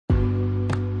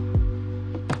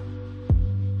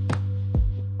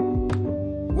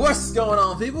What's going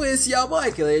on, people? It's your boy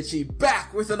Kelechi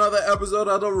back with another episode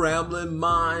of the Rambling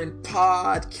Mind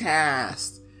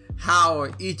Podcast. How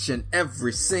are each and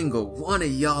every single one of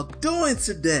y'all doing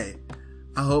today?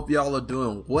 I hope y'all are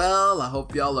doing well. I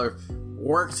hope y'all are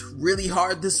worked really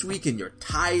hard this week and you're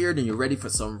tired and you're ready for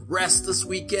some rest this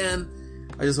weekend.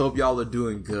 I just hope y'all are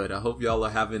doing good. I hope y'all are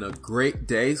having a great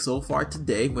day so far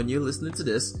today when you're listening to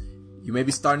this. You may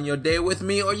be starting your day with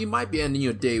me or you might be ending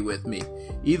your day with me.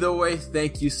 Either way,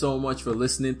 thank you so much for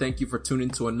listening. Thank you for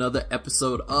tuning to another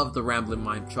episode of the Rambling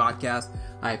Mind Podcast.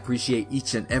 I appreciate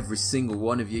each and every single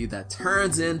one of you that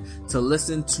turns in to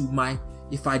listen to my,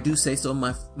 if I do say so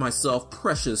myself,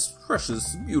 precious,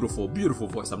 beautiful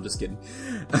voice. I'm just kidding.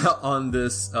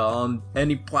 on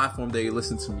any platform that you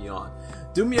listen to me on.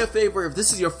 Do me a favor, if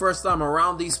this is your first time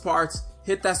around these parts,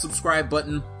 hit that subscribe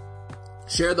button.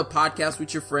 Share the podcast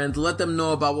with your friends. Let them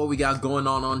know about what we got going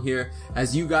on here.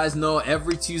 As you guys know,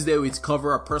 every Tuesday we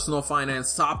cover a personal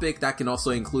finance topic that can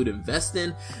also include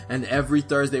investing. And every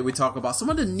Thursday we talk about some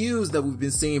of the news that we've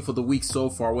been seeing for the week so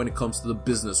far when it comes to the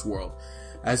business world.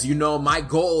 As you know, my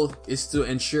goal is to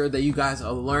ensure that you guys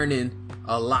are learning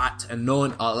a lot and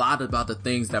knowing a lot about the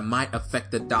things that might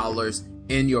affect the dollars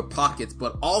in your pockets,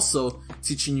 but also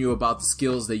teaching you about the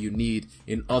skills that you need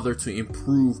in order to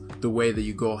improve the way that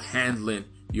you go handling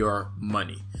your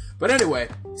money. But anyway,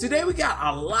 today we got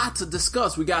a lot to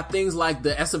discuss. We got things like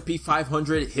the S&P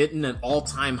 500 hitting an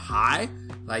all-time high.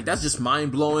 Like, that's just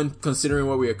mind-blowing considering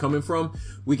where we are coming from.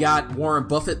 We got Warren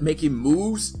Buffett making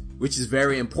moves, which is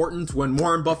very important. When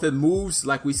Warren Buffett moves,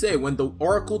 like we say, when the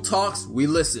oracle talks, we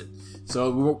listen.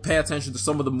 So we'll pay attention to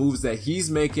some of the moves that he's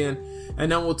making.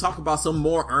 And then we'll talk about some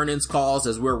more earnings calls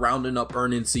as we're rounding up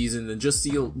earnings season and just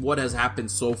see what has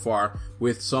happened so far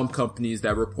with some companies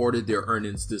that reported their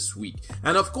earnings this week.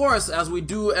 And of course, as we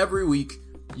do every week,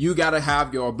 you gotta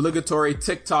have your obligatory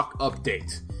TikTok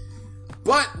update.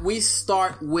 But we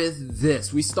start with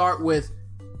this. We start with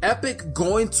Epic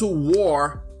going to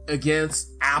war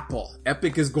against Apple.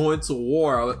 Epic is going to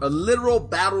war, a literal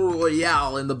battle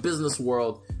royale in the business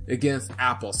world against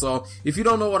Apple. So if you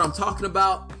don't know what I'm talking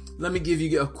about, let me give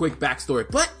you a quick backstory.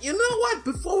 But you know what?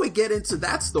 Before we get into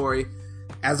that story,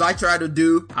 as I try to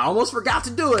do, I almost forgot to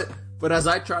do it, but as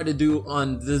I try to do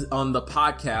on the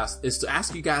podcast, is to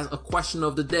ask you guys a question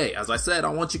of the day. As I said, I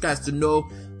want you guys to know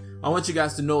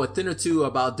a thing or two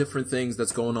about different things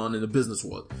that's going on in the business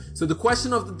world. So the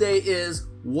question of the day is,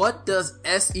 what does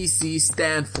SEC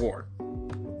stand for?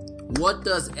 What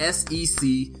does SEC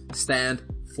stand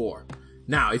for?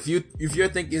 Now, if you're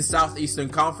thinking Southeastern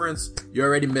Conference, you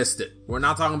already missed it. We're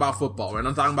not talking about football. We're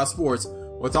not talking about sports.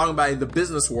 We're talking about in the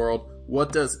business world.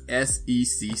 What does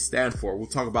SEC stand for? We'll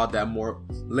talk about that more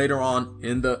later on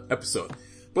in the episode.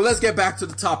 But let's get back to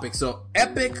the topic. So,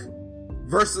 Epic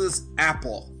versus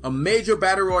Apple, a major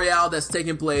battle royale that's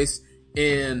taking place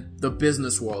in the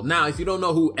business world. Now, if you don't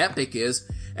know who Epic is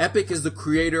the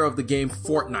creator of the game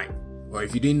Fortnite. Or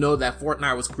if you didn't know that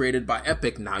Fortnite was created by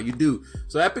Epic, now you do.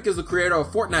 So Epic is the creator of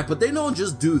Fortnite, but they don't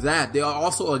just do that. They are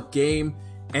also a game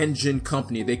engine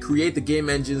company. They create the game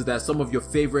engines that some of your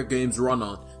favorite games run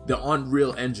on, the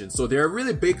Unreal Engine. So they're a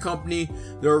really big company.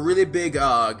 They're a really big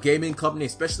gaming company,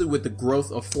 especially with the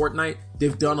growth of Fortnite.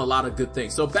 They've done a lot of good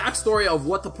things. So backstory of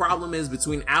what the problem is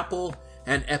between Apple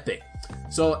and Epic.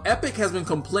 So Epic has been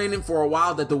complaining for a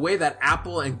while that the way that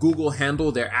Apple and Google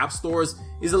handle their app stores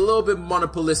is a little bit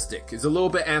monopolistic. It's a little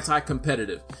bit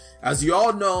anti-competitive. As you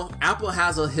all know, Apple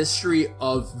has a history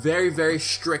of very, very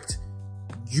strict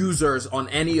users on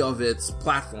any of its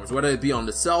platforms, whether it be on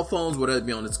the cell phones, whether it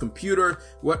be on its computer,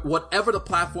 whatever the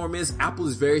platform is, Apple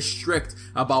is very strict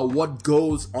about what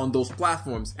goes on those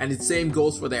platforms. And the same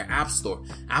goes for their app store.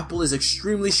 Apple is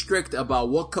extremely strict about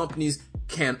what companies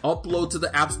can upload to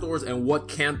the app stores and what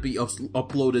can't be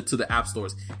uploaded to the app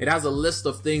stores. It has a list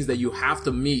of things that you have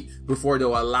to meet before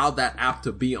they'll allow that app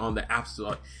to be on the app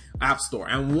store.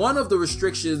 And one of the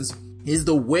restrictions is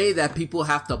the way that people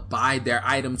have to buy their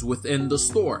items within the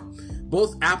store.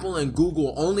 Both Apple and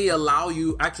Google only allow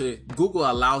you, actually, Google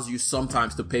allows you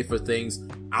sometimes to pay for things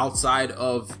outside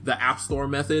of the App Store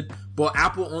method, but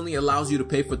Apple only allows you to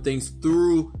pay for things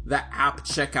through the app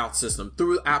checkout system,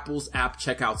 through Apple's app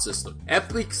checkout system.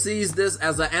 Epic sees this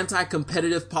as an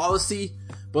anti-competitive policy,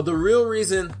 but the real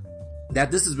reason that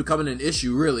this is becoming an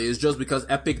issue really is just because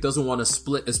Epic doesn't want to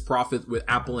split its profit with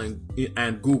Apple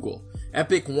and Google.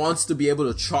 Epic wants to be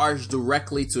able to charge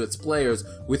directly to its players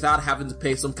without having to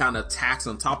pay some kind of tax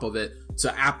on top of it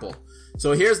to Apple.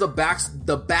 So here's the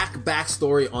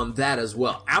backstory on that as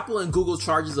well. Apple and Google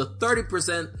charges a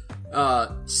 30%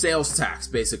 sales tax,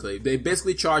 basically. They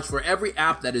basically charge for every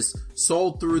app that is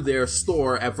sold through their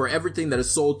store, and for everything that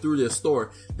is sold through their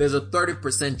store, there's a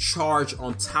 30% charge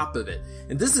on top of it.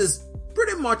 And this is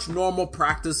pretty much normal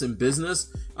practice in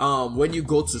business. When you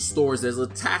go to stores, there's a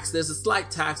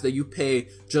slight tax that you pay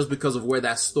just because of where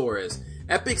that store is.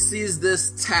 Epic sees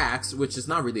this tax, which is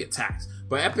not really a tax,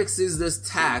 but Epic sees this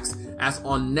tax as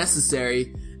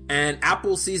unnecessary, and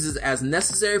Apple sees it as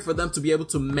necessary for them to be able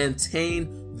to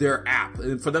maintain their app,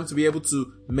 and for them to be able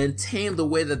to maintain the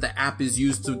way that the app is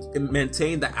used, to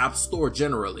maintain the app store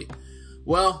generally.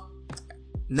 Well,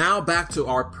 now back to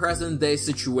our present day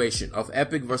situation of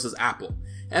Epic versus Apple.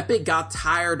 Epic got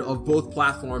tired of both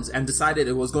platforms and decided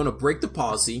it was going to break the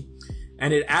policy,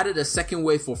 and it added a second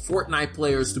way for Fortnite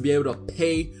players to be able to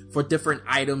pay for different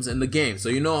items in the game. So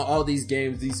all these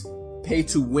games, these pay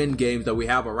to win games that we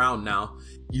have around now,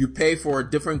 you pay for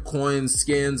different coins,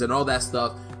 skins, and all that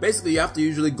stuff. Basically, you have to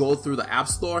usually go through the App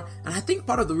Store. And I think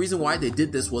part of the reason why they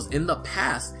did this was in the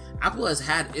past, Apple has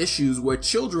had issues where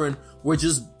children were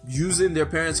just using their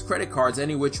parents' credit cards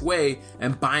any which way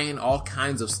and buying all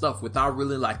kinds of stuff without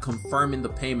really confirming the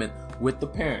payment with the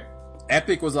parent.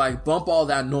 Epic was like, bump all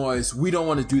that noise. We don't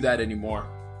want to do that anymore.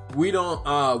 We don't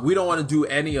want to do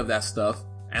any of that stuff.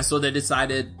 And so they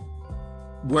decided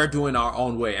we're doing our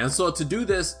own way. And so to do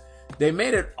this, they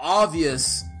made it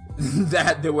obvious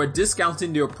that they were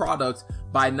discounting their product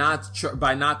by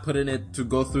not putting it to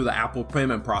go through the Apple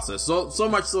payment process. So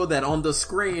much so that on the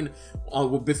screen,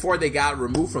 before they got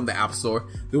removed from the App Store,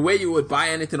 the way you would buy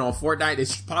anything on Fortnite,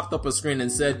 it popped up a screen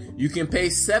and said, you can pay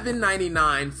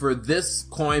 $7.99 for this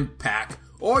coin pack,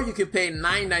 or you can pay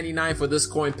 $9.99 for this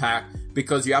coin pack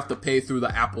because you have to pay through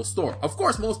the Apple Store. Of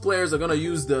course, most players are going to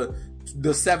use the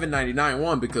 $7.99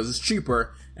 one because it's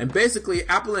cheaper. And basically,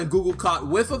 Apple and Google caught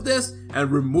whiff of this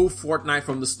and removed Fortnite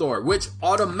from the store, which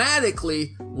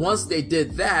automatically, once they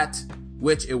did that,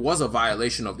 which it was a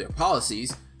violation of their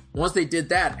policies, once they did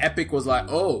that, Epic was like,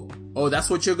 oh, that's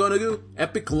what you're gonna do?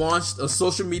 Epic launched a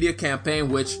social media campaign,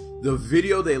 which the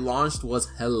video they launched was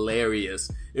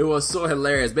hilarious. It was so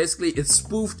hilarious. Basically, it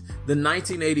spoofed the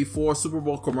 1984 Super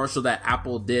Bowl commercial that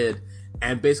Apple did,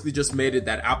 and basically just made it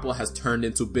that Apple has turned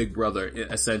into Big Brother,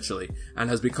 essentially, and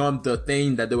has become the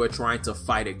thing that they were trying to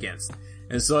fight against.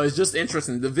 And so it's just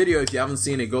interesting. The video, if you haven't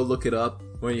seen it, go look it up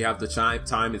when you have the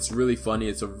time. It's really funny.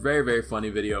 It's a very, very funny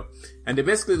video. And they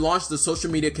basically launched the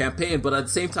social media campaign, but at the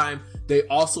same time, they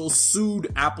also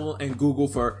sued Apple and Google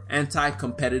for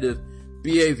anti-competitive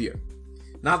behavior.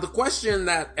 Now, the question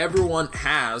that everyone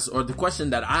has, or the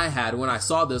question that I had when I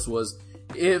saw this was,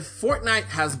 if Fortnite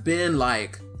has been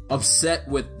upset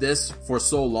with this for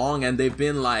so long, and they've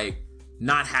been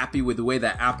not happy with the way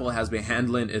that Apple has been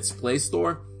handling its Play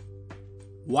Store,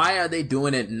 why are they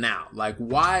doing it now?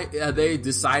 Why are they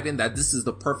deciding that this is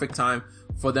the perfect time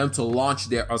for them to launch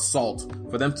their assault,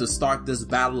 for them to start this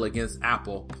battle against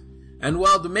Apple? And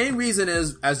well, the main reason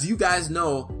is, as you guys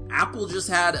know, Apple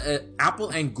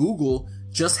and Google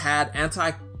just had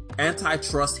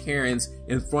antitrust hearings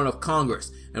in front of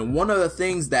Congress. And one of the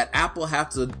things that Apple had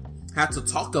to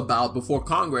talk about before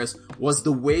Congress was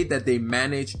the way that they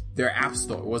manage their App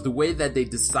Store, was the way that they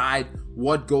decide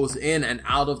what goes in and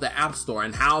out of the App Store,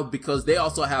 and how, because they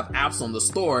also have apps on the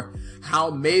store, how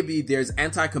maybe there's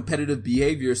anti-competitive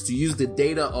behaviors to use the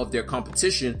data of their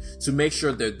competition to make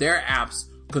sure that their apps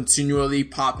continually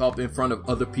pop up in front of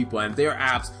other people and their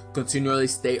apps continually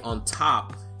stay on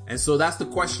top. And so that's the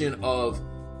question of,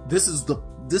 this is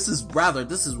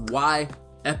why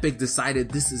Epic decided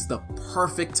this is the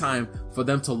perfect time for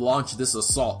them to launch this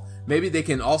assault. Maybe they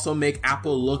can also make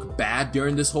Apple look bad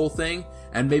during this whole thing,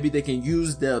 and maybe they can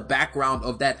use the background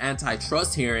of that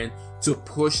antitrust hearing to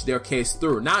push their case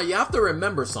through. Now, you have to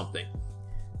remember something.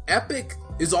 Epic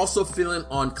is also feeling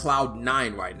on cloud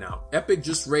 9 right now. Epic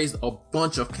just raised a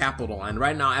bunch of capital, and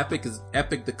right now Epic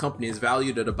the company is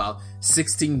valued at about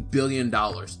 $16 billion.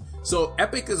 So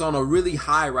Epic is on a really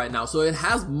high right now, so it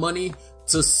has money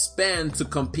to spend to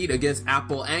compete against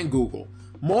Apple and Google.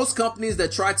 Most companies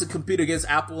that try to compete against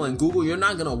Apple and Google, you're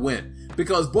not gonna win,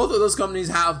 because both of those companies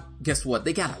have, guess what?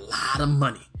 They got a lot of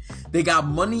money. They got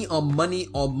money on money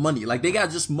on money. They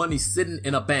got just money sitting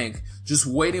in a bank, just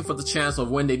waiting for the chance of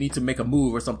when they need to make a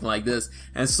move or something like this.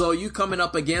 And so you coming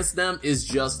up against them is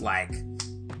just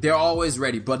they're always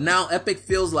ready. But now Epic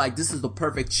feels like this is the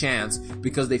perfect chance,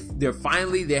 because they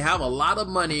have a lot of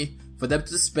money for them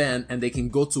to spend, and they can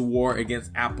go to war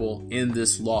against Apple in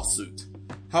this lawsuit.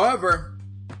 However,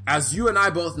 as you and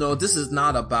I both know, this is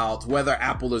not about whether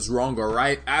Apple is wrong or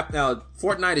right.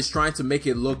 Fortnite is trying to make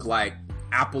it look like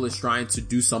Apple is trying to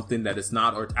do something that it's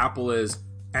not, or Apple is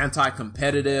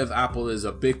anti-competitive. Apple is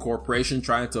a big corporation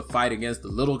trying to fight against the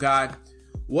little guy.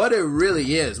 What it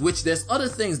really is, which there's other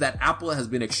things that Apple has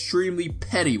been extremely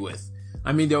petty with.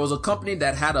 I mean, there was a company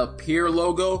that had a pear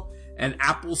logo and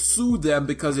Apple sued them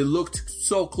because it looked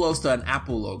so close to an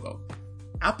Apple logo.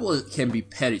 Apple can be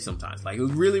petty sometimes, like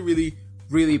really, really,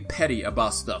 really petty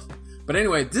about stuff. But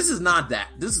anyway, this is not that.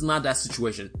 This is not that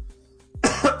situation.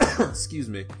 Excuse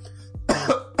me.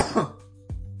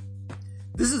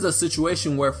 This is a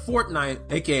situation where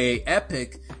Fortnite, aka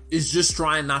Epic, is just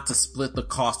trying not to split the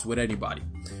cost with anybody.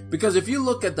 Because if you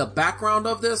look at the background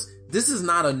of this is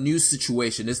not a new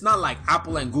situation. It's not like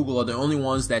Apple and Google are the only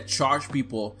ones that charge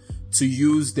people to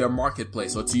use their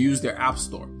marketplace or to use their app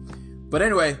store. But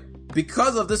anyway,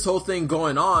 because of this whole thing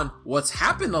going on, what's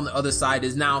happened on the other side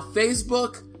is now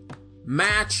Facebook,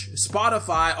 Match,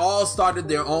 Spotify all started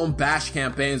their own bash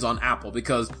campaigns on Apple,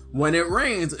 because when it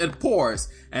rains, it pours.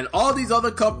 And all these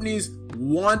other companies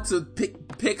want to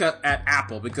pick at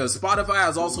Apple, because Spotify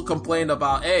has also complained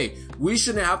about, hey, we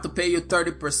shouldn't have to pay you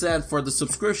 30% for the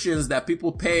subscriptions that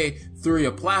people pay through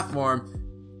your platform,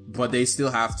 but they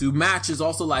still have to. Match is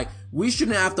also like, we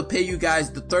shouldn't have to pay you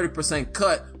guys the 30%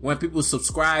 cut when people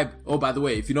subscribe. Oh, by the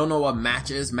way, if you don't know what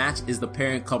Match is the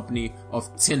parent company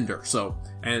of Tinder.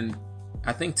 And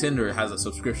I think Tinder has a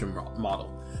subscription model.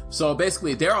 So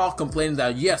basically, they're all complaining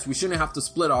that, yes, we shouldn't have to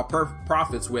split our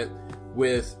profits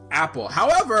with Apple.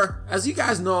 However, as you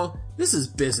guys know, this is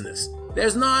business.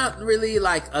 There's not really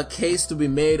like a case to be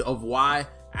made of why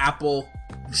Apple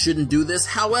shouldn't do this.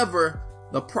 However,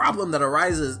 the problem that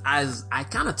arises as I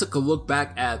kind of took a look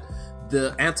back at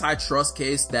the antitrust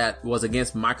case that was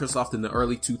against Microsoft in the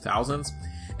early 2000s.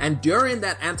 And during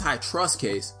that antitrust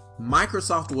case,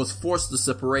 Microsoft was forced to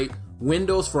separate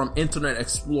Windows from Internet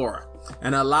Explorer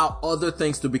and allow other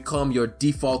things to become your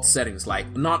default settings.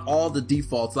 Like, not all the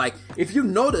defaults. Like, if you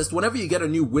noticed, whenever you get a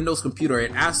new Windows computer,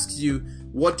 it asks you,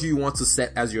 what do you want to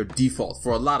set as your default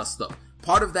for a lot of stuff?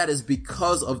 Part of that is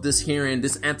because of this hearing,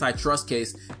 this antitrust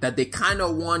case that they kind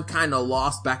of won, kind of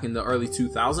lost back in the early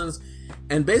 2000s.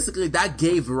 And basically that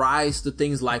gave rise to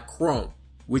things like Chrome,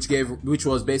 which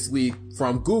was basically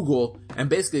from Google. And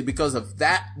basically because of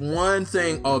that one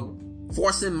thing of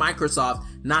forcing Microsoft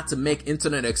not to make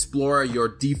Internet Explorer your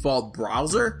default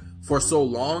browser for so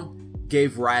long,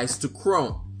 gave rise to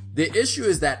Chrome. The issue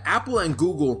is that Apple and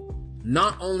Google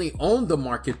not only own the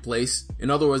marketplace,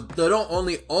 in other words, they don't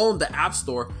only own the App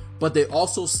Store, but they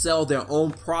also sell their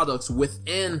own products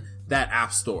within that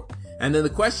App Store. And then the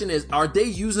question is, are they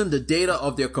using the data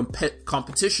of their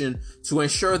competition to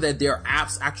ensure that their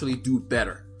apps actually do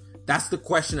better? That's the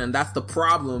question, and that's the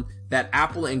problem that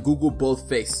Apple and Google both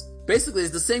face. Basically,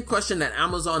 it's the same question that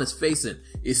Amazon is facing.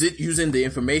 Is it using the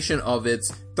information of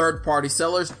its third-party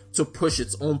sellers to push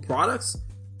its own products?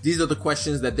 These are the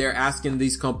questions that they're asking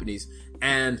these companies.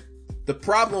 And the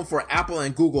problem for Apple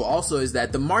and Google also is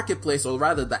that the marketplace, or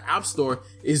rather the App Store,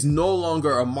 is no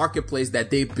longer a marketplace that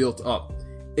they built up.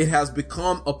 It has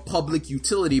become a public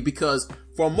utility because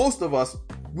for most of us,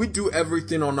 we do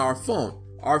everything on our phone.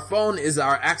 Our phone is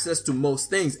our access to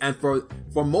most things. And for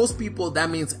most people,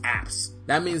 that means apps.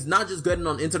 That means not just getting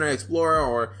on Internet Explorer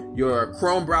or your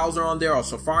Chrome browser on there or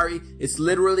Safari. It's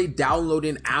literally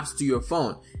downloading apps to your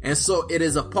phone. And so it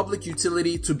is a public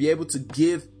utility to be able to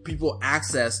give people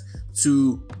access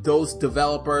to those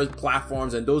developers,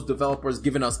 platforms, and those developers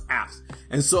giving us apps.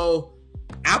 And so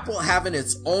Apple having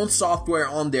its own software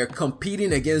on there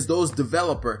competing against those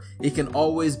developers, it can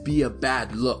always be a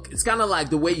bad look. It's kind of like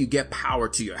the way you get power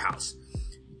to your house.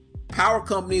 Power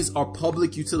companies are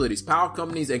public utilities. Power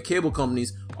companies and cable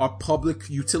companies are public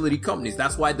utility companies.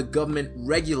 That's why the government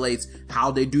regulates how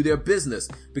they do their business,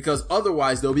 because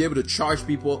otherwise they'll be able to charge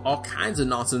people all kinds of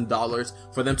nonsense dollars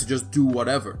for them to just do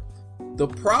whatever. The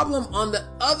problem on the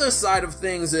other side of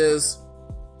things is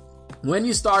when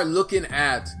you start looking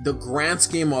at the grand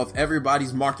scheme of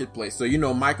everybody's marketplace. So,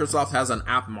 Microsoft has an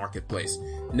app marketplace.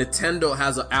 Nintendo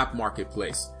has an app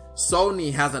marketplace.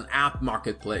 Sony has an app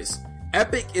marketplace.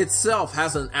 Epic itself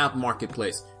has an app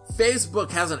marketplace.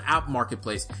 Facebook has an app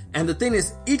marketplace. And the thing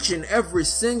is, each and every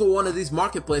single one of these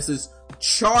marketplaces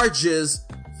charges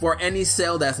for any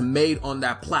sale that's made on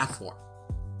that platform.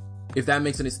 If that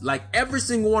makes any sense. Like, every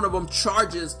single one of them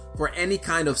charges for any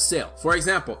kind of sale. For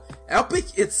example,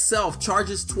 Epic itself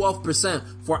charges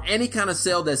 12% for any kind of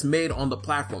sale that's made on the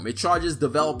platform. It charges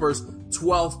developers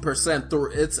 12%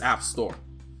 through its app store.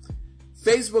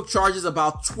 Facebook charges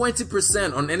about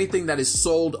 20% on anything that is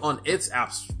sold on its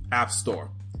app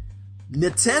store.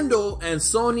 Nintendo and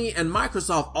Sony and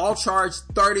Microsoft all charge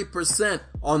 30%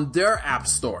 on their app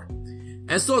store.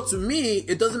 And so to me,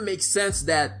 it doesn't make sense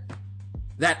that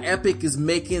that Epic is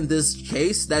making this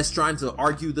case that's trying to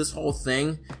argue this whole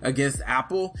thing against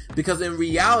Apple, because in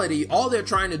reality, all they're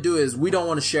trying to do is we don't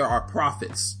want to share our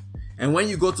profits. And when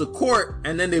you go to court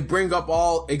and then they bring up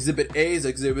all exhibit A's,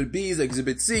 exhibit B's,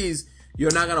 exhibit C's,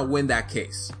 you're not going to win that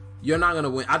case. You're not going to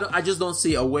win. I just don't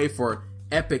see a way for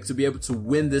Epic to be able to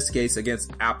win this case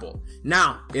against Apple.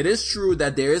 Now, it is true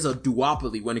that there is a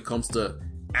duopoly when it comes to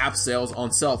app sales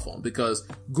on cell phone, because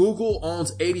Google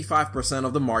owns 85%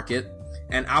 of the market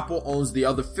and Apple owns the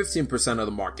other 15% of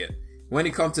the market. When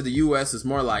it comes to the US, it's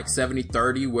more like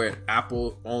 70-30, where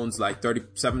Apple owns like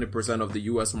 70% of the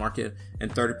US market and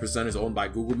 30% is owned by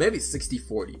Google. Maybe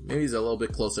 60-40. Maybe it's a little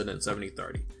bit closer than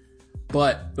 70-30.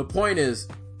 But the point is,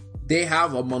 they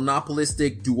have a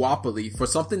monopolistic duopoly for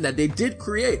something that they did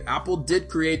create. Apple did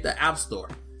create the App Store.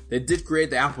 They did create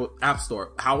the Apple App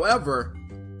Store. However,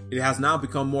 it has now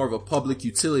become more of a public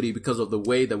utility because of the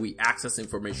way that we access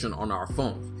information on our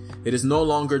phones. It is no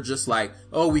longer just like,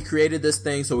 oh, we created this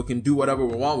thing so we can do whatever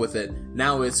we want with it.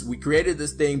 Now it's, we created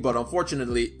this thing, but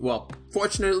fortunately or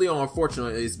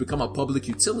unfortunately, it's become a public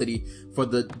utility for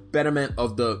the betterment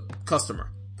of the customer.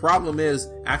 Problem is,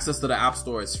 access to the App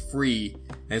Store is free,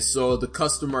 and so the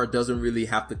customer doesn't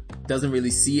really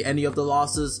see any of the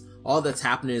losses. All that's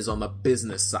happening is on the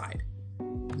business side.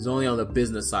 It's only on the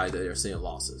business side that they're seeing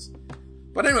losses.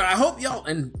 But anyway, I hope y'all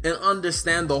and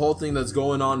understand the whole thing that's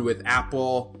going on with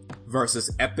Apple versus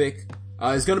Epic.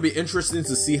 It's going to be interesting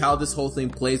to see how this whole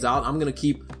thing plays out. I'm going to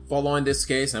keep following this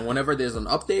case, and whenever there's an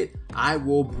update, I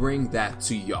will bring that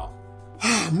to y'all.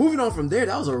 Moving on from there,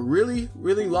 that was a really,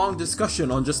 really long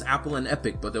discussion on just Apple and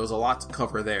Epic, but there was a lot to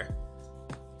cover there.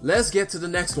 Let's get to the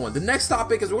next one. The next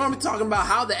topic is we're going to be talking about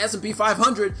how the S&P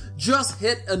 500 just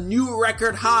hit a new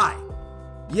record high.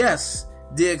 Yes,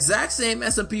 the exact same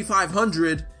S&P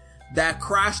 500 that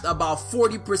crashed about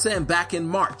 40% back in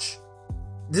March.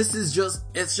 It's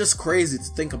just crazy to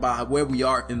think about where we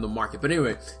are in the market. But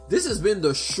anyway, this has been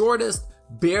the shortest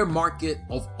bear market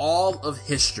of all of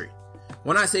history.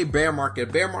 When I say bear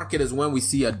market is when we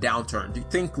see a downturn. You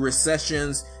think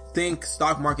recessions, think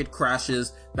stock market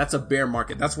crashes. That's a bear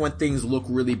market. That's when things look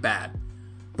really bad.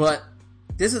 But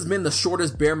this has been the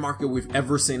shortest bear market we've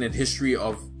ever seen in history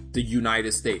of the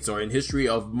United States, or in history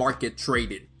of market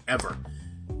trading ever.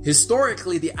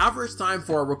 Historically, the average time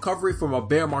for a recovery from a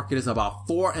bear market is about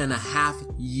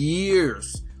 4.5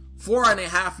 years.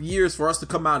 4.5 years for us to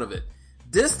come out of it.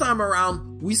 This time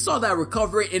around, we saw that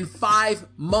recovery in 5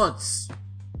 months.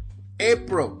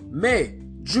 April, May,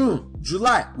 June,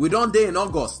 July. We done day in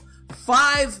August.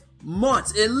 5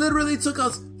 months. It literally took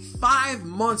us 5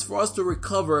 months for us to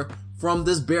recover from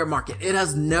this bear market. It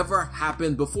has never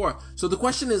happened before. So the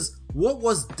question is, what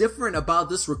was different about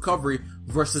this recovery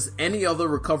versus any other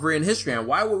recovery in history? And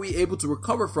why were we able to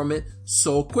recover from it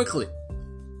so quickly?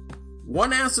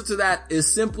 One answer to that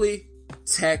is simply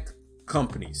tech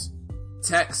companies.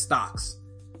 Tech stocks.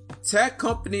 Tech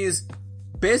companies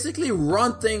basically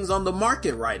run things on the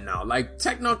market right now. Like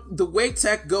the way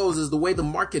tech goes is the way the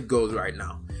market goes right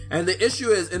now. And the issue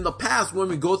is, in the past, when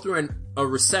we go through a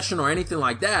recession or anything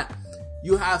like that,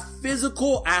 you have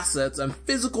physical assets and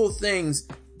physical things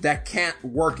that can't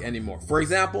work anymore. For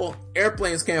example,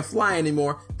 airplanes can't fly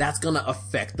anymore. That's going to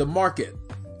affect the market.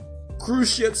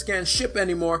 Cruise ships can't ship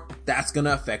anymore. That's going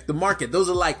to affect the market. Those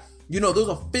are those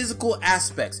are physical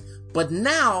aspects. But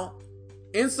now,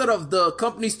 instead of the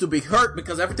companies to be hurt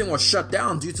because everything was shut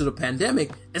down due to the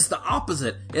pandemic, it's the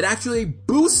opposite. It actually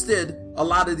boosted a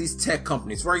lot of these tech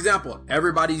companies. For example,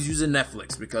 everybody's using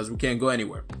Netflix because we can't go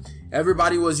anywhere.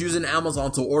 Everybody was using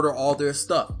Amazon to order all their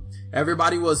stuff.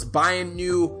 Everybody was buying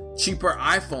new, cheaper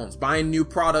iPhones, buying new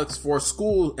products for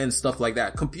school and stuff like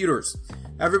that, computers.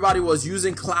 Everybody was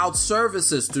using cloud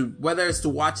services whether it's to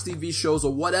watch TV shows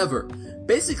or whatever.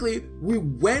 Basically, we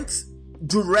went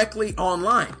directly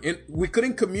online, and we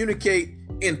couldn't communicate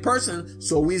in person,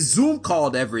 so we Zoom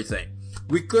called everything.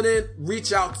 We couldn't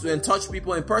reach out and touch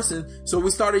people in person, so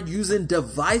we started using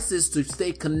devices to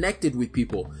stay connected with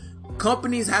people.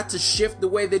 Companies had to shift the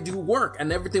way they do work,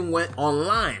 and everything went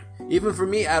online. Even for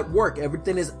me at work,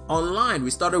 everything is online.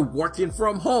 We started working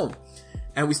from home,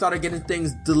 and we started getting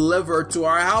things delivered to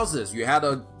our houses. You had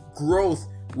a growth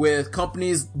with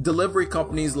delivery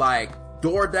companies like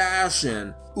DoorDash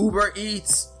and Uber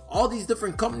Eats. All these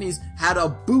different companies had a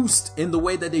boost in the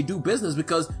way that they do business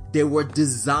because they were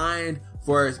designed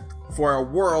for a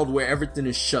world where everything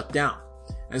is shut down.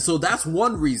 And so that's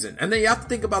one reason. And then you have to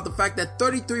think about the fact that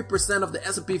 33% of the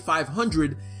S&P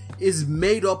 500 is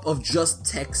made up of just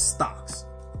tech stocks.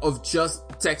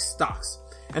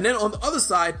 And then on the other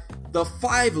side, the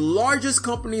 5 largest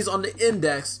companies on the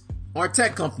index are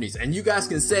tech companies. And you guys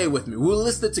can say it with me. We'll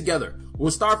list it together. We'll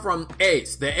start from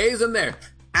A's. The A's in there.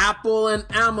 Apple and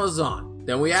Amazon.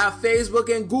 Then we have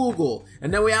Facebook and Google.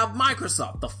 And then we have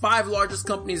Microsoft, the 5 largest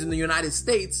companies in the United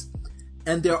States.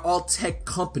 And they're all tech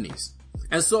companies.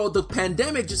 And so the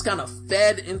pandemic just kind of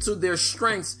fed into their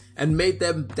strengths and made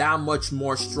them that much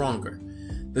more stronger.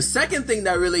 The second thing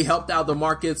that really helped out the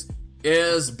markets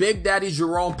is Big Daddy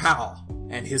Jerome Powell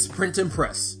and his printing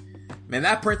press. Man,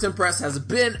 that printing press has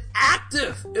been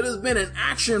active. It has been in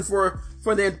action for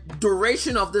the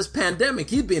duration of this pandemic.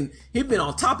 He's been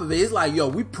on top of it. He's like, yo,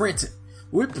 we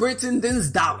printing these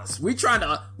dollars. We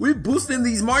boosting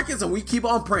these markets and we keep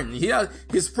on printing.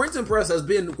 His printing press has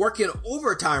been working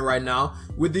overtime right now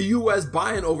with the U.S.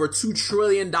 buying over $2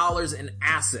 trillion in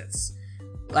assets.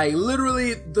 Like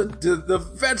literally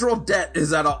the federal debt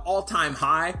is at an all-time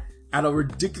high at a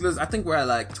ridiculous, I think we're at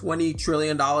like $20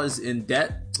 trillion in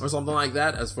debt or something like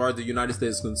that as far as the United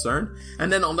States is concerned.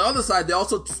 And then on the other side, they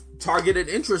also targeted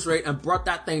interest rate and brought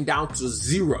that thing down to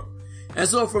 0. And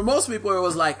so for most people, it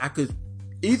was like, I could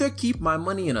either keep my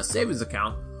money in a savings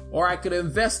account or I could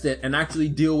invest it and actually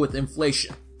deal with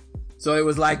inflation. So it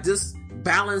was like this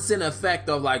balancing effect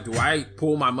of like, do I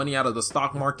pull my money out of the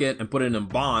stock market and put it in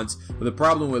bonds? But the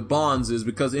problem with bonds is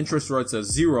because interest rates are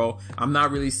 0, I'm not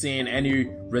really seeing any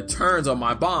returns on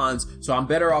my bonds. So I'm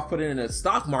better off putting it in the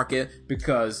stock market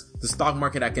because the stock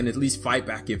market, I can at least fight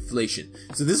back inflation.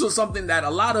 So this was something that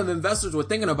a lot of investors were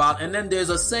thinking about. And then there's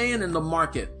a saying in the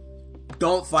market,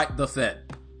 don't fight the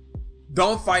Fed.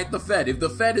 Don't fight the Fed. If the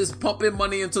Fed is pumping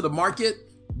money into the market,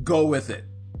 go with it.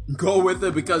 Go with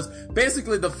it because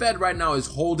basically the Fed right now is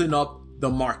holding up the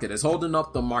market. It's holding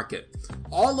up the market.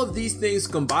 All of these things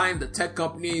combined, the tech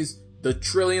companies, the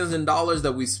trillions in dollars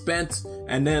that we spent,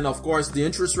 and then of course the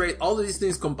interest rate, all of these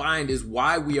things combined is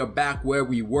why we are back where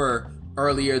we were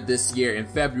earlier this year in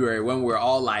February when we're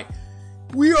all like,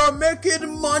 we are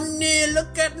making money.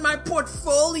 Look at my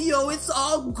portfolio. It's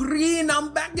all green.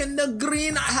 I'm back in the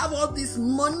green. I have all this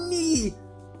money.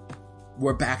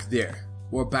 We're back there.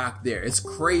 We're back there. It's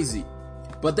crazy.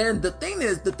 But then the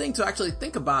thing to actually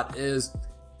think about is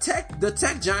the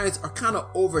tech giants are kind of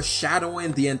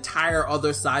overshadowing the entire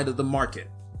other side of the market.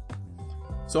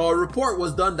 So a report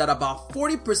was done that about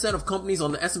 40% of companies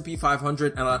on the S&P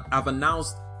 500 have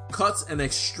announced cuts and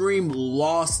extreme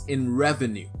loss in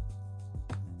revenue.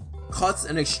 Cuts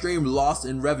and extreme loss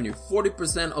in revenue.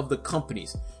 40% of the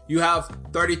companies. You have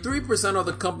 33% of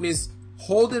the companies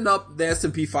holding up the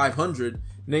S&P 500.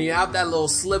 And then you have that little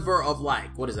sliver of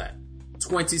like, what is that?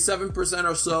 27%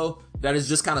 or so that is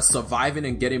just kind of surviving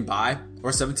and getting by. Or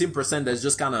 17% that's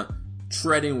just kind of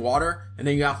treading water. And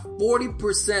then you have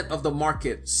 40% of the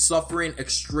market suffering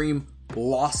extreme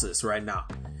losses right now.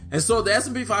 And so the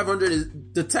S&P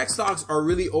 500 the tech stocks are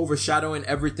really overshadowing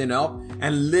everything else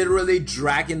and literally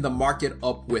dragging the market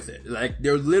up with it. Like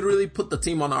they're literally put the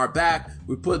team on our back.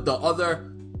 We put the other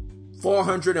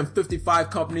 455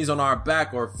 companies on our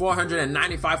back or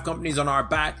 495 companies on our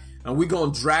back, and we're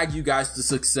going to drag you guys to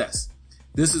success.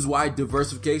 This is why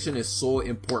diversification is so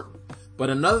important.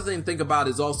 But another thing to think about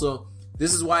is also,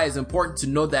 this is why it's important to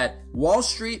know that Wall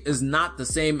Street is not the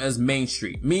same as Main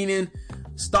Street, meaning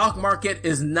stock market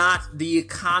is not the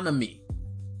economy.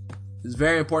 It's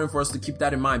very important for us to keep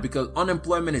that in mind because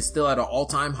unemployment is still at an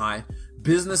all-time high.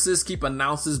 Businesses keep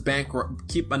announcing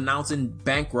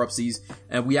bankruptcies,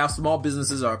 and we have small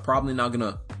businesses that are probably not going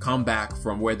to come back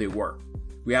from where they were.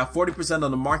 We have 40%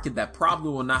 of the market that probably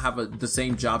will not have the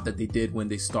same job that they did when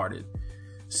they started.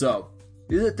 So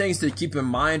these are things to keep in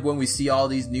mind when we see all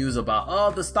these news about,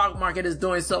 oh, the stock market is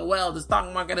doing so well. The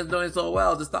stock market is doing so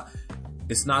well.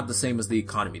 It's not the same as the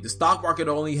economy. The stock market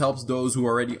only helps those who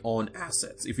already own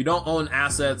assets. If you don't own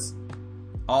assets,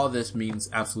 all this means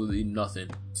absolutely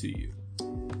nothing to you.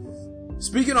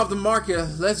 Speaking of the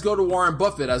market, let's go to Warren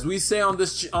Buffett. As we say on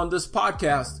this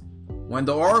podcast, when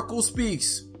the oracle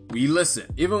speaks, we listen.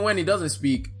 Even when he doesn't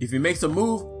speak, if he makes a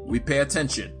move, we pay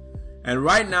attention. And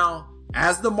right now,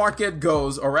 as the market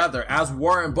goes, or rather, as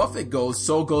Warren Buffett goes,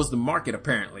 so goes the market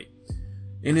apparently.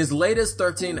 In his latest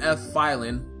 13F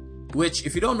filing, which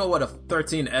if you don't know what a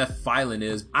 13F filing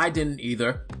is, I didn't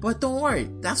either, but don't worry,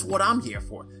 that's what I'm here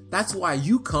for. That's why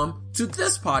you come to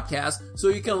this podcast, so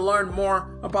you can learn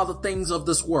more about the things of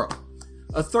this world.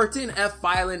 A 13F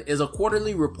filing is a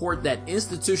quarterly report that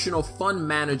institutional fund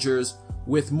managers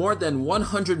with more than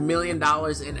 $100 million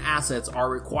in assets are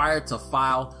required to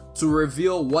file to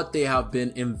reveal what they have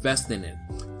been investing in.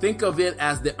 Think of it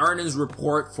as the earnings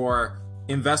report for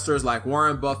investors like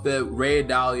Warren Buffett, Ray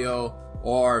Dalio,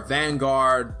 or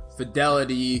Vanguard,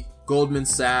 Fidelity, Goldman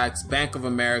Sachs, Bank of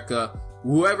America,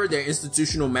 whoever their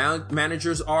institutional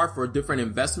managers are for different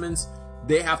investments.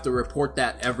 they have to report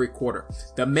that every quarter.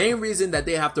 The main reason that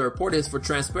they have to report is for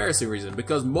transparency reason,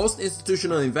 because most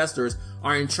institutional investors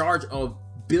are in charge of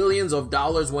billions of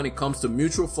dollars when it comes to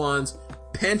mutual funds,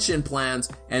 pension plans,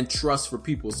 and trust for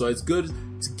people. So it's good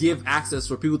to give access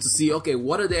for people to see, okay,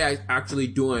 what are they actually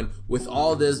doing with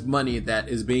all this money that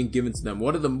is being given to them?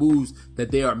 What are the moves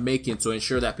that they are making to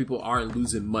ensure that people aren't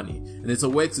losing money? And it's a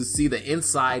way to see the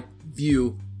inside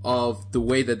view of the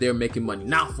way that they're making money.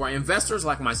 Now, for investors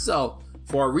like myself,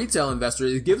 for a retail investor,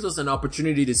 it gives us an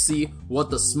opportunity to see what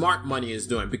the smart money is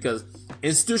doing, because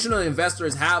institutional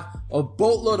investors have a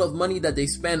boatload of money that they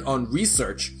spend on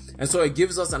research. And so it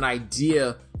gives us an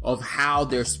idea of how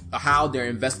they're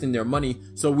investing their money,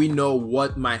 so we know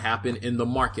what might happen in the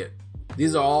market.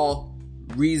 These are all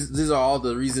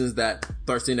the reasons that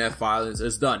 13F filings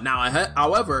is done. Now,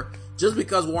 however, just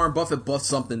because Warren Buffett bought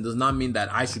something does not mean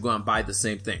that I should go and buy the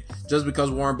same thing. Just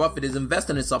because Warren Buffett is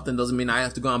investing in something doesn't mean I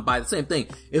have to go and buy the same thing.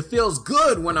 It feels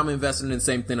good when I'm investing in the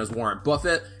same thing as Warren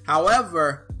Buffett.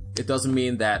 However, it doesn't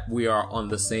mean that we are on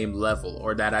the same level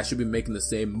or that I should be making the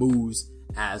same moves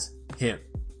as him.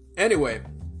 Anyway,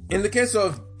 in the case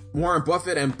of Warren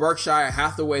Buffett and Berkshire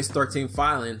Hathaway's 13th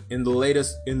filing in the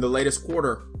latest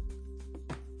quarter,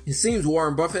 it seems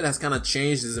Warren Buffett has kind of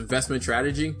changed his investment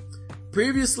strategy.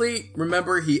 Previously,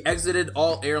 remember, he exited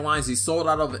all airlines. He sold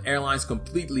out of airlines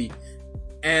completely.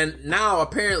 And now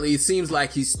apparently it seems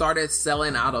like he started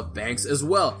selling out of banks as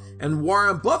well. And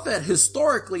Warren Buffett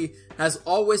historically has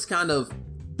always kind of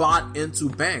bought into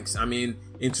banks. I mean,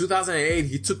 in 2008,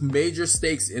 he took major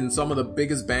stakes in some of the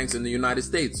biggest banks in the United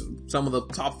States, some of the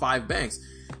top 5 banks.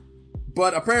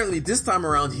 But apparently this time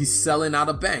around, he's selling out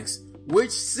of banks,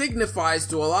 which signifies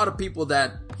to a lot of people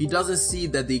that he doesn't see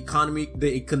that the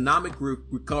economic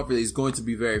recovery is going to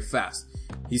be very fast.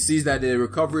 He sees that the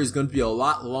recovery is going to be a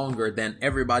lot longer than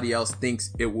everybody else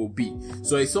thinks it will be.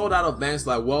 So he sold out of banks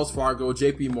like Wells Fargo,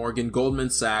 JP Morgan,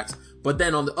 Goldman Sachs, but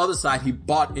then on the other side, he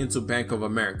bought into Bank of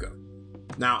America.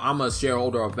 Now, I'm a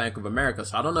shareholder of Bank of America,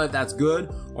 so I don't know if that's good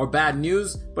or bad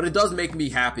news, but it does make me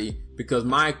happy because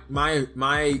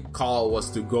my call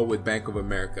was to go with Bank of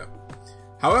America.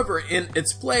 However, in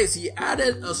its place, he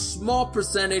added a small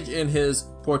percentage in his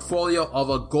portfolio of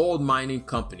a gold mining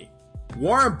company.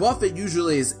 Warren Buffett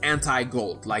usually is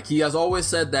anti-gold. Like, he has always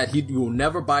said that he will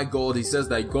never buy gold. He says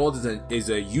that gold is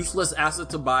a useless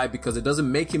asset to buy because it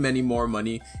doesn't make him any more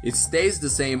money. It stays the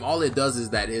same. All it does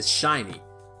is that it's shiny.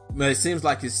 But it seems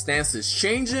like his stance is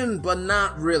changing, but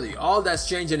not really. All that's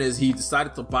changing is he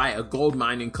decided to buy a gold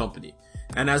mining company.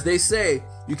 And as they say,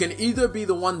 you can either be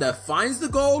the one that finds the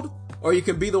gold, or you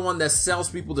can be the one that sells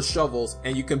people the shovels,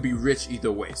 and you can be rich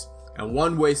either ways. And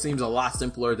one way seems a lot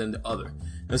simpler than the other.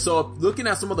 And so looking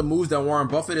at some of the moves that Warren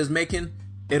Buffett is making,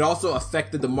 it also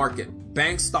affected the market.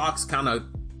 Bank stocks kind of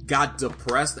got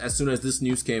depressed as soon as this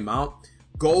news came out.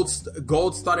 Gold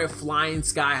started flying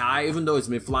sky high, even though it's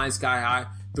been flying sky high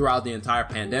throughout the entire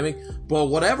pandemic. But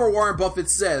whatever Warren Buffett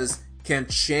says can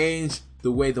change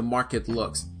the way the market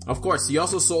looks. Of course, he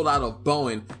also sold out of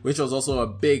Boeing, which was also a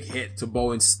big hit to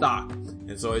Boeing's stock.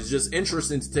 And so it's just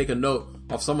interesting to take a note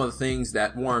of some of the things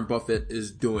that Warren Buffett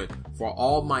is doing for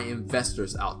all my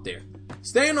investors out there.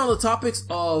 Staying on the topics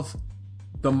of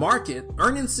the market,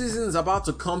 earnings season is about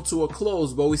to come to a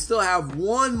close, but we still have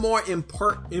one more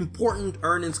important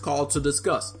earnings call to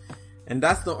discuss. And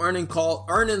that's the earnings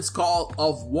call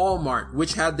of Walmart,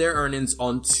 which had their earnings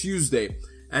on Tuesday.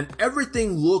 And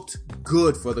everything looked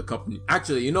good for the company.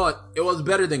 Actually, you know what? It was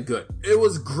better than good. It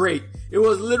was great. It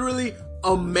was literally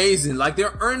amazing. Like,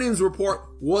 their earnings report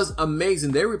was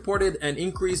amazing. They reported an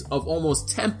increase of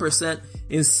almost 10%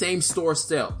 in same-store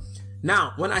sale.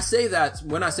 Now, when I say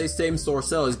same-store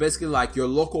sale, it's basically like your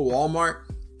local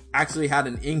Walmart actually had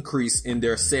an increase in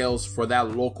their sales for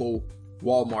that local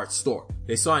Walmart store.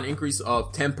 They saw an increase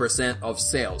of 10% of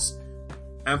sales.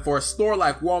 And for a store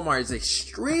like Walmart, it's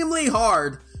extremely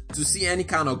hard to see any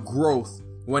kind of growth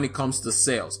when it comes to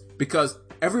sales, because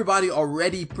everybody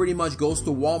already pretty much goes to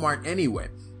Walmart anyway.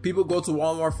 People go to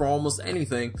Walmart for almost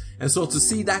anything. And so to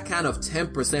see that kind of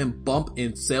 10% bump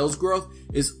in sales growth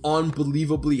is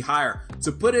unbelievably higher.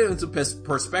 To put it into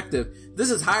perspective,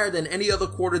 this is higher than any other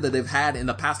quarter that they've had in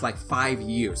the past 5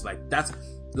 years. That's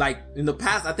in the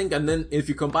past, I think, and then if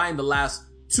you combine the last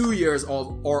 2 years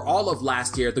or all of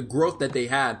last year, the growth that they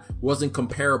had wasn't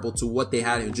comparable to what they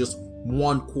had in just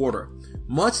one quarter.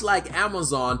 Much like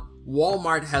Amazon,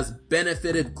 Walmart has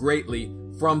benefited greatly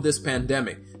from this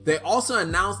pandemic. They also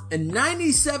announced a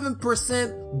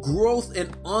 97% growth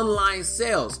in online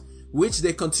sales, which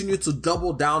they continue to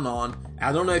double down on.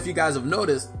 I don't know if you guys have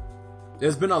noticed,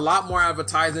 There's been a lot more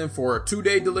advertising for a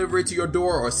 2-day delivery to your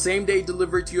door or same-day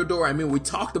delivery to your door. I mean, we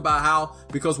talked about how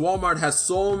because Walmart has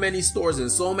so many stores in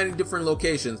so many different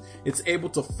locations, it's able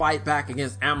to fight back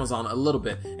against Amazon a little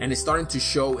bit, and it's starting to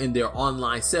show in their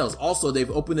online sales. Also,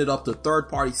 they've opened it up to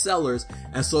third-party sellers,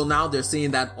 and so now they're seeing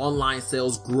that online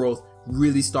sales growth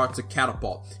really start to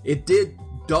catapult. It did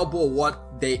double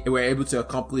what they were able to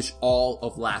accomplish all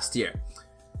of last year.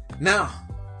 Now,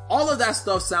 all of that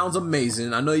stuff sounds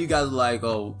amazing. I know you guys are like,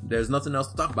 oh, there's nothing else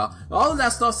to talk about. All of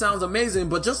that stuff sounds amazing,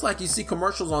 but just like you see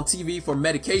commercials on TV for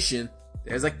medication,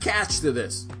 there's a catch to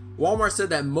this. Walmart said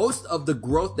that most of the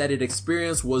growth that it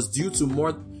experienced was due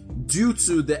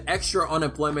to the extra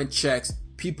unemployment checks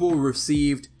people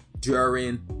received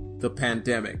during the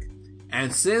pandemic.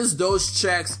 And since those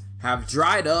checks have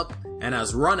dried up and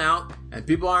has run out, and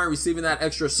people aren't receiving that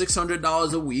extra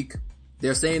 $600 a week,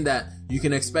 they're saying that you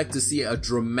can expect to see a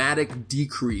dramatic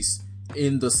decrease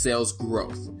in the sales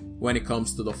growth when it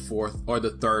comes to the fourth or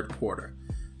the third quarter.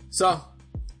 So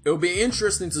it'll be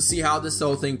interesting to see how this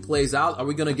whole thing plays out. Are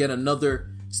we going to get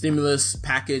another stimulus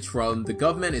package from the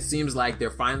government? It seems like they're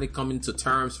finally coming to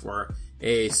terms for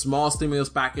a small stimulus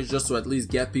package just to at least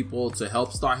get people to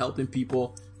start helping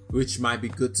people, which might be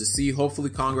good to see. Hopefully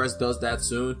Congress does that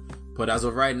soon. But as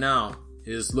of right now,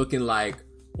 it's looking like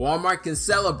Walmart can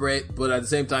celebrate, but at the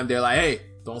same time, they're like, hey,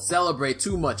 don't celebrate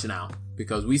too much now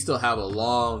because we still have a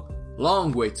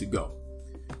long way to go.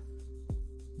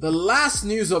 The last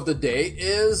news of the day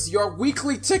is your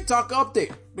weekly TikTok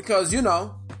update because,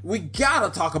 we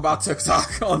gotta talk about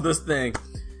TikTok on this thing.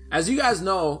 As you guys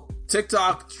know,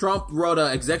 Trump wrote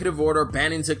an executive order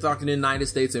banning TikTok in the United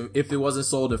States if it wasn't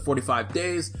sold in 45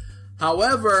 days.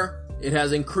 However, it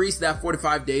has increased that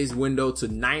 45 days window to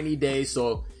 90 days.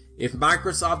 So if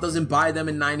Microsoft doesn't buy them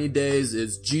in 90 days,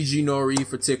 it's GG Nori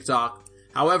for TikTok.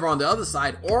 However, on the other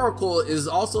side, Oracle is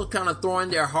also kind of throwing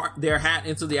their hat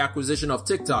into the acquisition of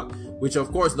TikTok, which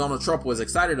of course Donald Trump was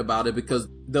excited about it because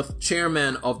the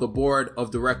chairman of the board of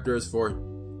directors for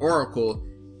Oracle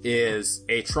is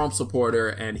a Trump supporter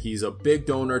and he's a big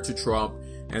donor to Trump.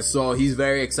 And so he's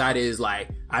very excited. He's like,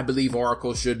 I believe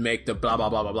Oracle should make the blah, blah,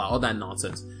 blah, blah, blah, all that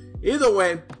nonsense. Either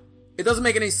way, it doesn't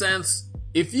make any sense.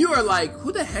 If you are like,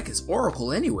 who the heck is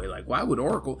Oracle anyway? Like, why would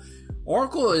Oracle?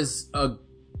 Oracle is a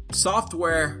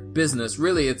software business.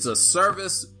 Really, it's a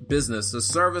service business, a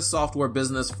service software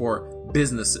business for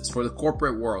businesses, for the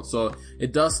corporate world. So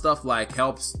it does stuff like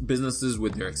helps businesses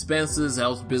with their expenses,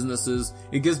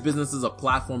 it gives businesses a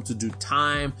platform to do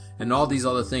time and all these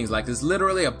other things. Like, it's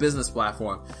literally a business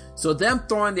platform. So them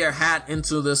throwing their hat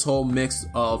into this whole mix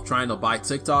of trying to buy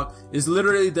TikTok is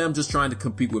literally them just trying to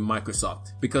compete with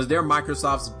Microsoft because they're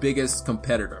Microsoft's biggest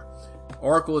competitor.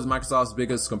 Oracle is Microsoft's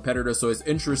biggest competitor. So it's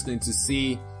interesting to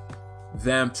see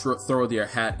them throw their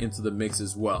hat into the mix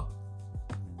as well.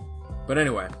 But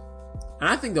anyway, and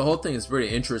I think the whole thing is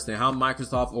pretty interesting how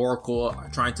Microsoft, Oracle are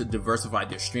trying to diversify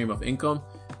their stream of income.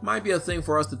 Might be a thing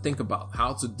for us to think about,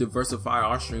 how to diversify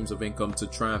our streams of income to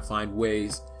try and find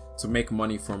ways to make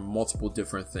money from multiple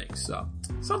different things. So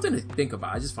something to think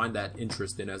about. I just find that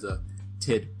interesting as a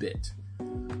tidbit.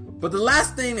 But the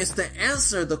last thing is to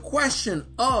answer the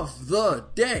question of the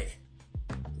day.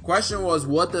 The question was,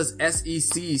 what does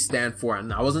SEC stand for?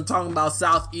 And I wasn't talking about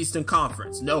Southeastern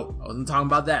Conference. No, I wasn't talking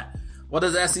about that. What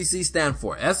does SEC stand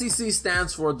for? SEC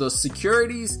stands for the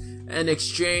Securities and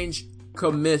Exchange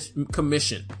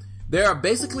Commission. They are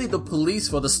basically the police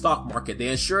for the stock market. They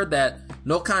ensure that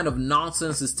no kind of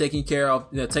nonsense is taking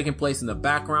place in the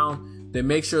background. They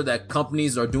make sure that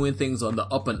companies are doing things on the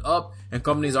up and up, and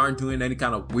companies aren't doing any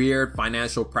kind of weird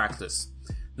financial practice.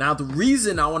 Now, the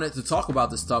reason I wanted to talk about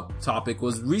this topic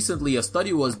was recently a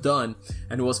study was done,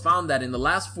 and it was found that in the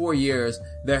last 4 years,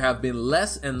 there have been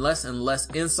less and less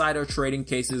insider trading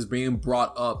cases being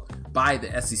brought up by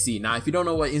the SEC. Now, if you don't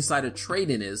know what insider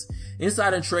trading is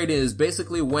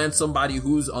basically when somebody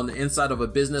who's on the inside of a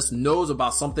business knows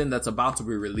about something that's about to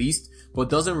be released, but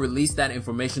doesn't release that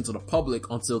information to the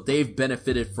public until they've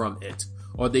benefited from it.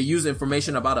 Or they use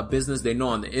information about a business they know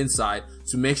on the inside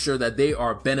to make sure that they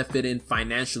are benefiting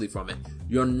financially from it.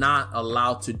 You're not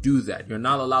allowed to do that. You're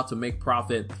not allowed to make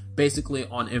profit basically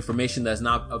on information that's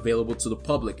not available to the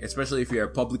public, especially if you're a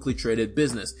publicly traded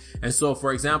business. And so,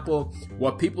 for example,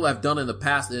 what people have done in the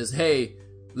past is, hey,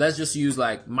 let's just use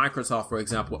like Microsoft, for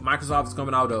example. Microsoft is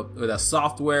coming out with a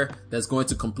software that's going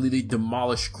to completely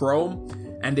demolish Chrome,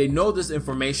 and they know this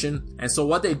information. And so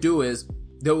what they do is,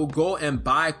 they will go and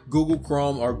buy Google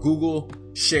Chrome or Google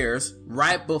shares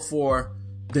right before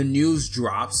the news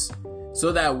drops,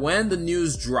 so that when the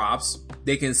news drops,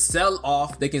 they can sell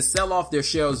off their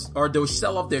shares, or they'll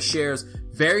sell off their shares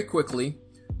very quickly.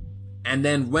 And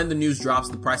then when the news drops,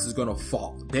 the price is going to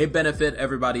fall. They benefit,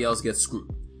 everybody else gets screwed.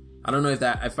 I don't know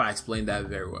if I explained that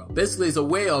very well. Basically, it's a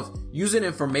way of using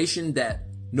information that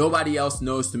nobody else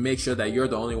knows to make sure that you're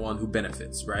the only one who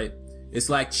benefits, right? It's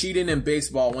like cheating in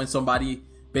baseball when somebody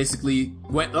basically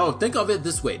think of it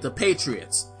this way. The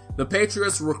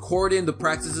Patriots recording the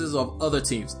practices of other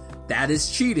teams. That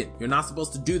is cheating. You're not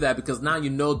supposed to do that because now you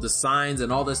know the signs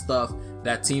and all this stuff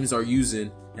that teams are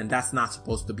using, and that's not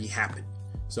supposed to be happening.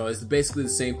 So it's basically the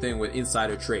same thing with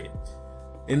insider trading.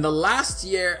 In the last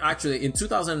year, actually in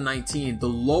 2019, the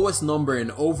lowest number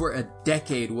in over a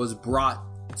decade was brought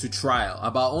to trial.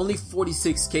 About only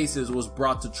 46 cases was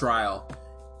brought to trial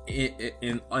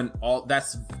in all.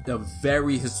 That's a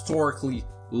very historically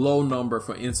low number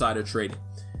for insider trading.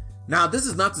 Now, this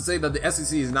is not to say that the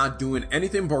SEC is not doing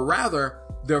anything, but rather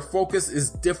their focus is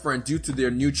different due to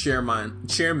their new chairman,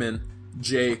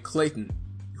 Jay Clayton,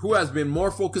 who has been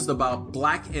more focused about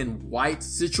black and white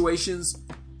situations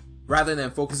rather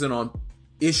than focusing on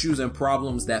issues and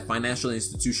problems that financial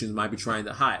institutions might be trying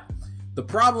to hide. The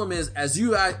problem is, as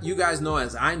you guys know,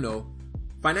 as I know,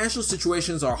 financial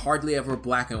situations are hardly ever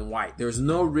black and white. There's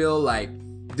no real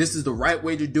this is the right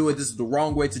way to do it, this is the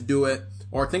wrong way to do it.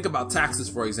 Or think about taxes,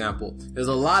 for example. There's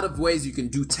a lot of ways you can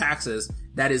do taxes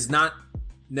that is not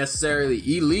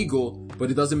necessarily illegal, but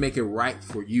it doesn't make it right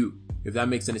for you, if that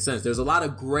makes any sense. There's a lot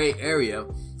of gray area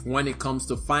when it comes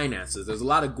to finances. There's a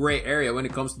lot of gray area when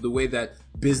it comes to the way that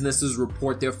businesses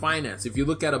report their finance. If you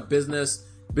look at a business's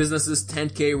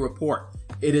 10K report,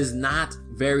 it is not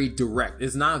very direct.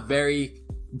 It's not very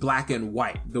black and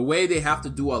white. The way they have to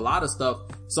do a lot of stuff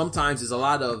sometimes is a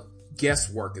lot of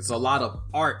guesswork. It's a lot of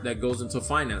art that goes into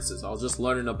finances. I was just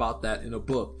learning about that in a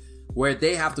book where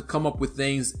they have to come up with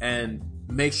things and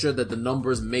make sure that the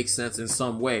numbers make sense in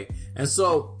some way. And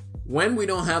so when we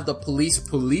don't have the police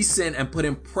policing and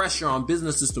putting pressure on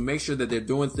businesses to make sure that they're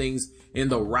doing things in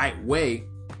the right way,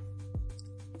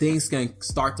 things can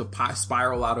start to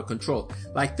spiral out of control.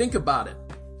 Like, think about it.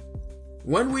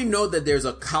 When we know that there's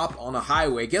a cop on a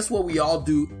highway, guess what we all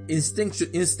do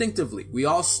instinctively? We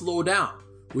all slow down.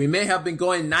 We may have been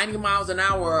going 90 miles an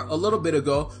hour a little bit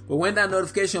ago, but when that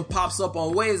notification pops up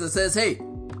on Waze and says, hey,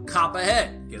 cop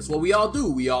ahead, guess what we all do?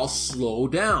 We all slow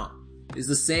down. It's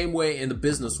the same way in the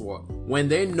business world. When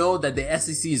they know that the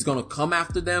SEC is going to come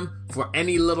after them for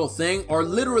any little thing, or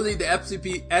literally the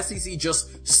SEC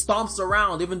just stomps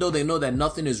around even though they know that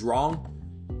nothing is wrong,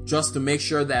 just to make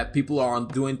sure that people are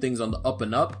doing things on the up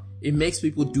and up, it makes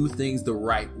people do things the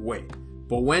right way.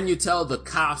 But when you tell the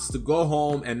cops to go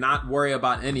home and not worry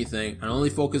about anything and only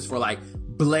focus for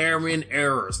blaring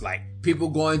errors, like people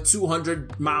going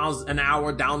 200 miles an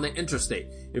hour down the interstate,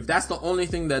 if that's the only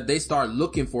thing that they start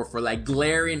looking for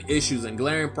glaring issues and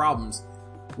glaring problems,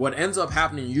 what ends up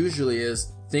happening usually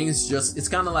is it's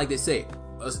kind of like they say,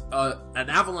 an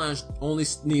avalanche only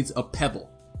needs a pebble.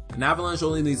 An avalanche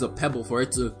only needs a pebble for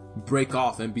it to break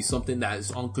off and be something that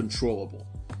is uncontrollable.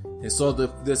 And so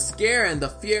the scare and the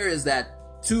fear is that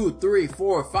 2, 3,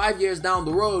 4, 5 years down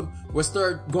the road, we're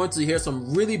going to hear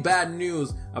some really bad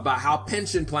news about how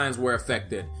pension plans were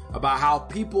affected, about how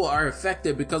people are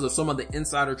affected because of some of the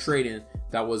insider trading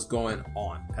that was going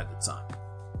on at the time.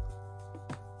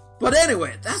 But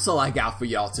anyway, that's all I got for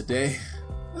y'all today.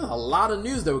 A lot of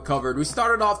news that we covered. We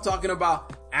started off talking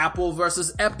about Apple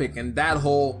versus Epic and that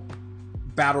whole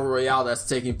battle royale that's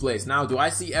taking place. Now, do I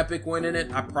see Epic winning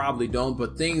it? I probably don't,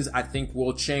 but things I think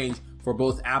will change for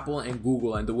both Apple and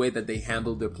Google and the way that they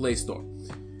handle their Play Store.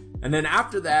 And then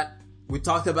after that, we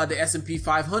talked about the S&P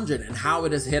 500 and how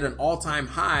it has hit an all-time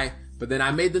high, but then I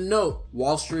made the note,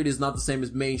 Wall Street is not the same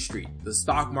as Main Street. The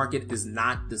stock market is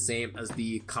not the same as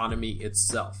the economy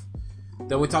itself.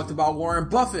 Then we talked about Warren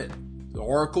Buffett. The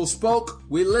Oracle spoke,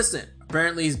 we listened.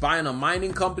 Apparently he's buying a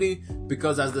mining company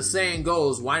because, as the saying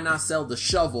goes, why not sell the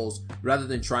shovels rather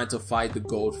than trying to find the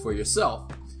gold for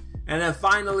yourself? And then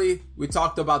finally, we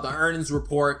talked about the earnings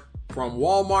report from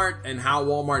Walmart and how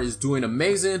Walmart is doing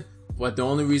amazing, but the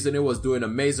only reason it was doing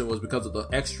amazing was because of the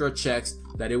extra checks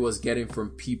that it was getting from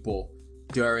people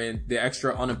during the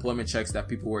extra unemployment checks that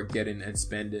people were getting and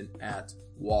spending at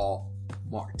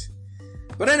Walmart.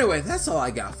 But anyway, that's all I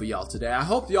got for y'all today. I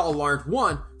hope y'all learned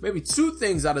one, maybe two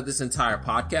things out of this entire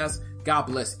podcast. God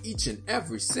bless each and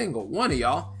every single one of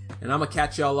y'all. And I'm going to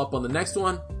catch y'all up on the next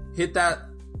one. Hit that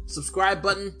subscribe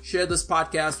button. Share this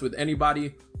podcast with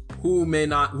anybody who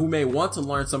may want to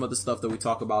learn some of the stuff that we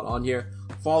talk about on here.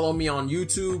 Follow me on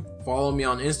YouTube. Follow me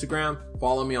on Instagram.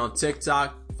 Follow me on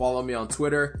TikTok. Follow me on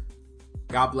Twitter.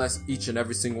 God bless each and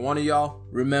every single one of y'all.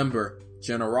 Remember,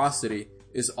 generosity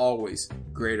is always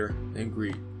greater than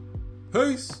greed.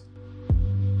 Peace.